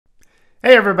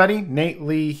Hey everybody, Nate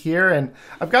Lee here, and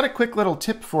I've got a quick little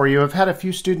tip for you. I've had a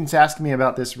few students ask me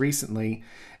about this recently,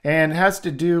 and it has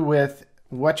to do with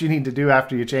what you need to do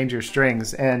after you change your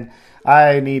strings. And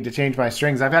I need to change my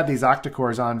strings. I've had these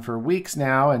octacores on for weeks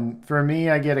now, and for me,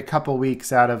 I get a couple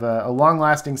weeks out of a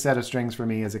long-lasting set of strings. For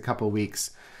me is a couple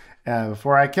weeks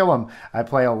before I kill them. I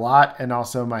play a lot, and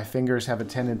also my fingers have a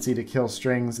tendency to kill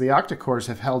strings. The octacores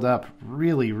have held up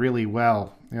really, really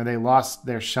well. You know, they lost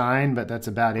their shine, but that's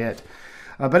about it.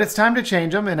 But it's time to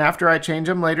change them, and after I change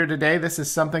them later today, this is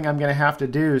something I'm going to have to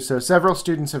do. So several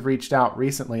students have reached out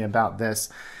recently about this,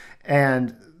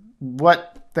 and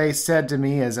what they said to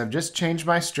me is, I've just changed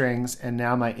my strings, and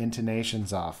now my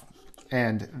intonation's off.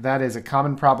 And that is a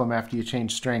common problem after you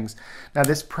change strings. Now,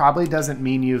 this probably doesn't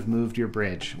mean you've moved your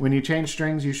bridge. When you change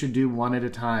strings, you should do one at a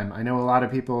time. I know a lot of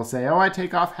people will say, oh, I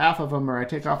take off half of them, or I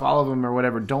take off all of them, or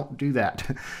whatever. Don't do that.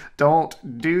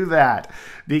 Don't do that,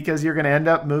 because you're going to end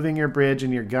up moving your bridge,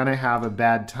 and you're going to have a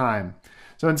bad time.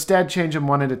 So instead, change them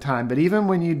one at a time. But even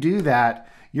when you do that,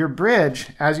 your bridge,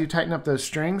 as you tighten up those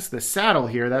strings, the saddle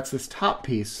here, that's this top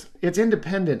piece, it's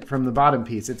independent from the bottom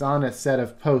piece. It's on a set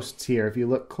of posts here. If you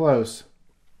look close,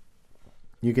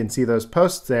 you can see those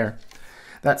posts there.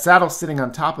 That saddle's sitting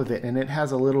on top of it, and it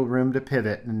has a little room to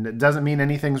pivot. And it doesn't mean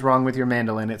anything's wrong with your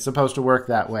mandolin. It's supposed to work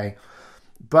that way.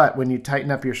 But when you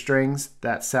tighten up your strings,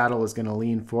 that saddle is going to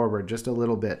lean forward just a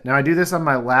little bit. Now, I do this on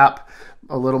my lap,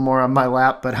 a little more on my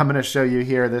lap, but I'm going to show you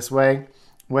here this way.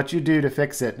 What you do to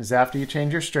fix it is after you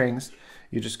change your strings,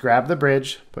 you just grab the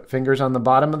bridge, put fingers on the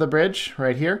bottom of the bridge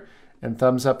right here, and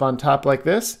thumbs up on top like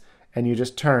this, and you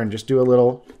just turn. Just do a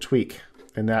little tweak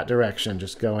in that direction,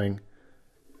 just going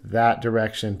that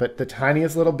direction. But the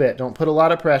tiniest little bit. Don't put a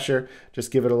lot of pressure.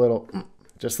 Just give it a little,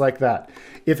 just like that.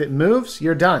 If it moves,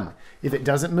 you're done. If it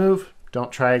doesn't move, don't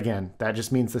try again. That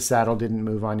just means the saddle didn't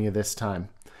move on you this time.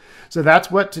 So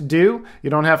that's what to do. You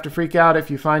don't have to freak out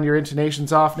if you find your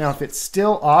intonations off. Now, if it's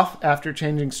still off after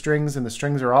changing strings and the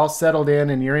strings are all settled in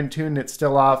and you're in tune and it's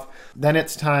still off, then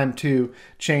it's time to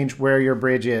change where your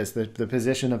bridge is, the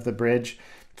position of the bridge.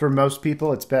 For most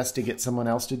people, it's best to get someone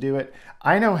else to do it.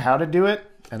 I know how to do it,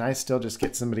 and I still just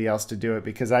get somebody else to do it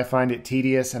because I find it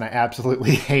tedious and I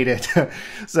absolutely hate it.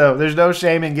 So there's no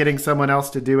shame in getting someone else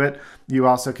to do it. You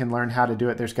also can learn how to do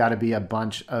it. There's got to be a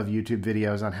bunch of YouTube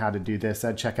videos on how to do this.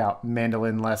 I'd check out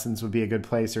Mandolin Lessons would be a good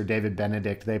place, or David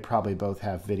Benedict. They probably both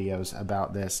have videos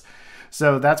about this.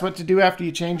 So that's what to do after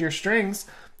you change your strings.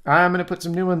 I'm going to put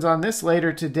some new ones on this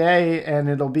later today, and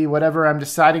it'll be whatever I'm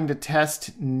deciding to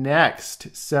test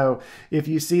next. So if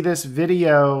you see this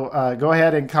video, go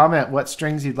ahead and comment what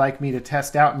strings you'd like me to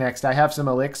test out next. I have some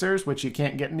elixirs, which you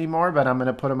can't get anymore, but I'm going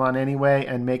to put them on anyway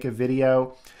and make a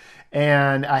video.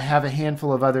 And I have a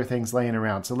handful of other things laying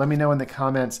around. So let me know in the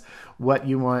comments what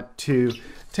you want to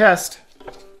test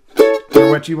or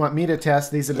what you want me to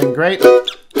test. These have been great,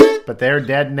 but they're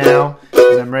dead now.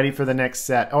 And I'm ready for the next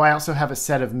set. Oh, I also have a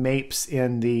set of mapes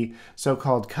in the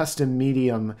so-called custom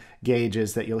medium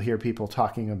gauges that you'll hear people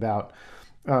talking about.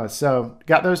 So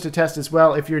got those to test as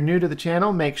well. If you're new to the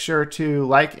channel, make sure to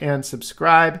like and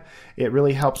subscribe. It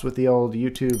really helps with the old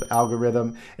YouTube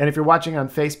algorithm. And if you're watching on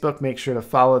Facebook, make sure to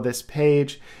follow this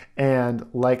page and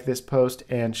like this post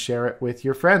and share it with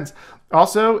your friends.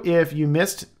 Also, if you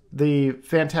missed the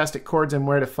fantastic chords and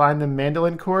where to find them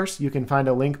mandolin course, you can find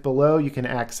a link below. You can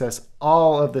access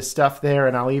all of the stuff there,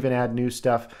 and I'll even add new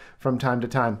stuff from time to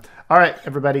time. All right,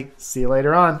 everybody, see you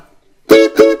later on.